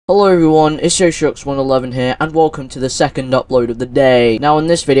Hello everyone, it's YoshiRocks111 here, and welcome to the second upload of the day. Now in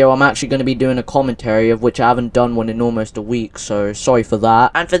this video I'm actually going to be doing a commentary, of which I haven't done one in almost a week, so sorry for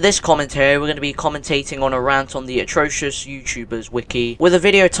that. And for this commentary we're going to be commentating on a rant on the atrocious YouTubers wiki, with a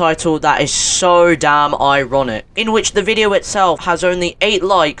video title that is so damn ironic, in which the video itself has only 8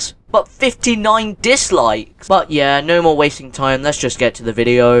 likes, but 59 dislikes. But yeah, no more wasting time, let's just get to the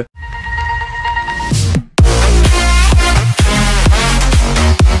video.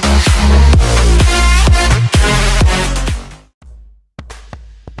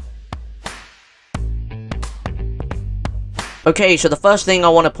 Okay, so the first thing I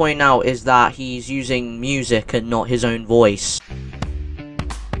want to point out is that he's using music and not his own voice.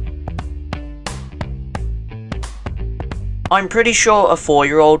 I'm pretty sure a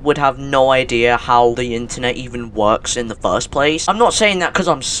 4-year-old would have no idea how the internet even works in the first place. I'm not saying that because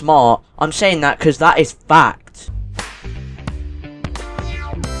I'm smart, I'm saying that because that is fact.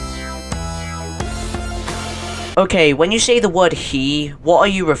 Okay, when you say the word he, what are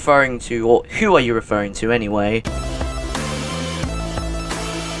you referring to, or who are you referring to anyway?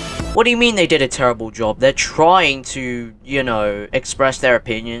 What do you mean they did a terrible job? They're trying to, you know, express their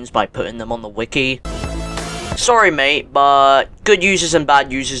opinions by putting them on the wiki. Sorry mate, but good users and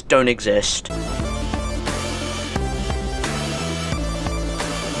bad users don't exist.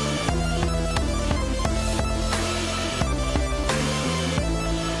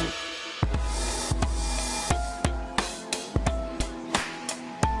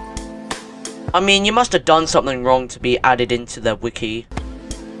 I mean, you must have done something wrong to be added into the wiki.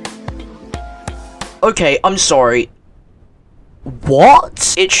 Okay, I'm sorry.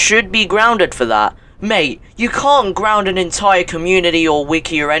 What? It should be grounded for that. Mate, you can't ground an entire community or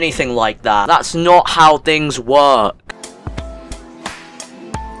wiki or anything like that. That's not how things work.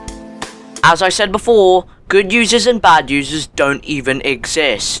 As I said before, good users and bad users don't even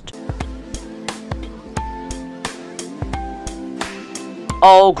exist.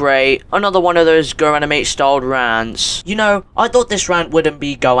 Oh great, another one of those Go Animate styled rants. You know, I thought this rant wouldn't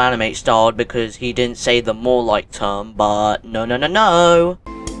be Go Animate styled because he didn't say the more like term, but no.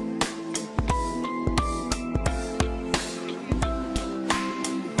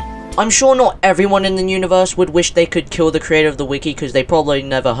 I'm sure not everyone in the universe would wish they could kill the creator of the wiki because they probably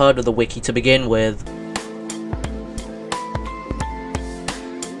never heard of the wiki to begin with.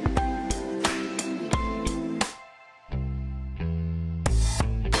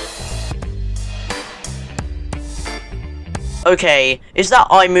 Okay, is that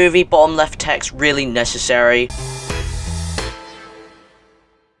iMovie bottom left text really necessary?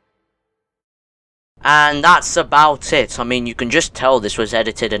 And that's about it. I mean, you can just tell this was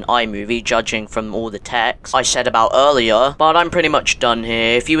edited in iMovie, judging from all the text I said about earlier, but I'm pretty much done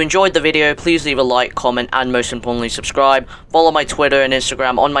here. If you enjoyed the video, please leave a like, comment, and most importantly, subscribe. Follow my Twitter and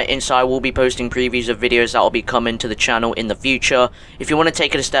Instagram. On my Insta, I will be posting previews of videos that will be coming to the channel in the future. If you want to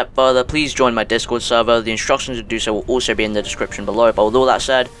take it a step further, please join my Discord server. The instructions to do so will also be in the description below. But with all that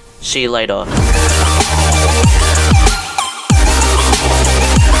said, see you later.